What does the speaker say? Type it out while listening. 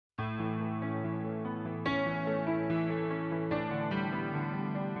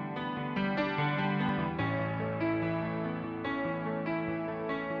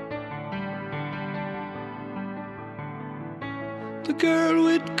A girl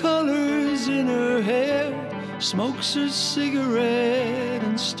with colors in her hair smokes a cigarette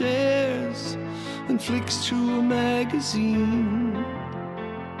and stares and flicks through a magazine.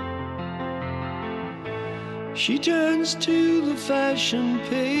 She turns to the fashion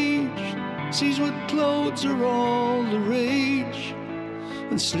page, sees what clothes are all the rage,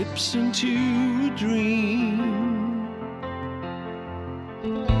 and slips into a dream.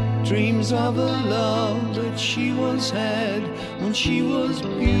 Dreams of a love that she once had when she was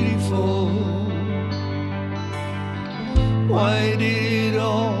beautiful. Why did it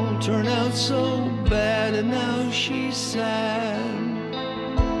all turn out so bad, and now she's sad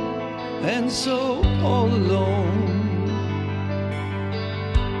and so all alone?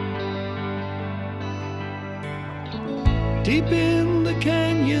 Deep in the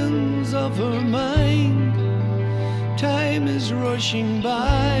canyons of her mind, time is rushing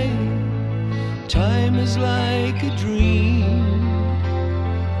by. Time is like a dream.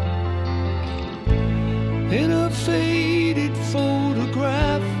 In a faded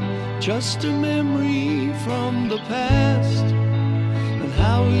photograph, just a memory from the past and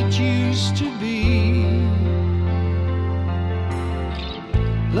how it used to be.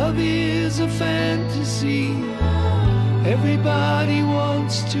 Love is a fantasy everybody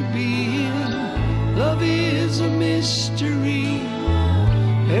wants to be in. Love is a mystery.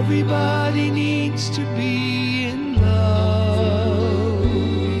 Everybody needs to be in love.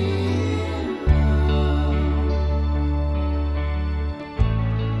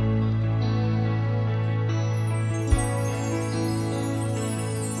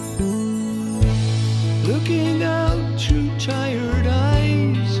 Looking out through tired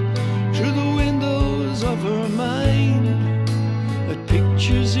eyes, through the windows of her mind, at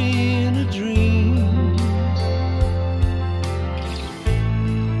pictures in a dream.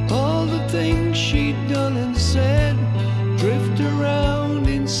 All the things she'd done and said drift around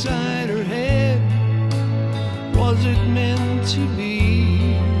inside her head. Was it meant to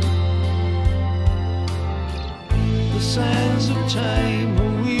be? The sands of time,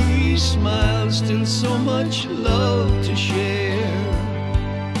 a weary smile, still so much love to share.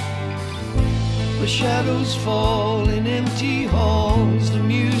 The shadows fall in empty halls, the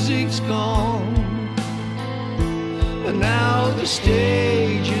music's gone, and now the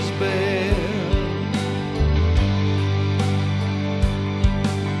stage is bare.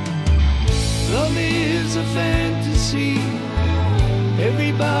 Love is a fantasy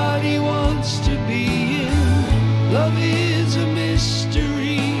everybody wants to be in. Love is a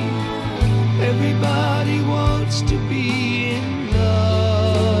mystery everybody wants to be in love.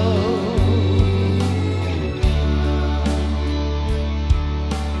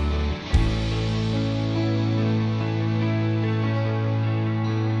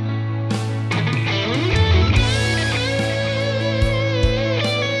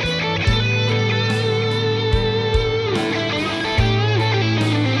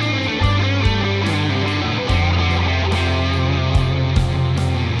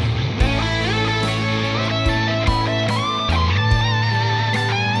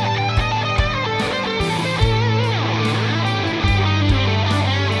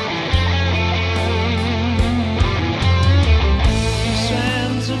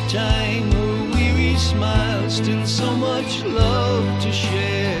 Time, a weary smile, still so much love to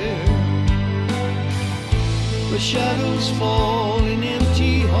share. The shadows fall in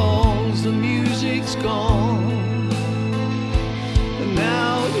empty halls, the music's gone, and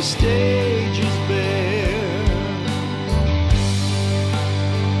now the stage is bare.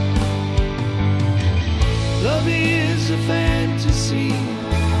 Love is a fantasy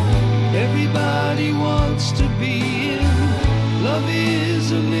everybody wants to be in. Love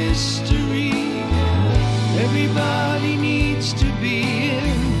is a mystery everybody needs to be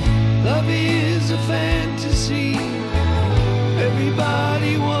in. Love is a fantasy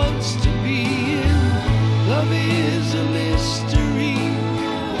everybody wants to be in. Love is a mystery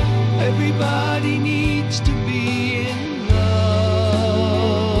everybody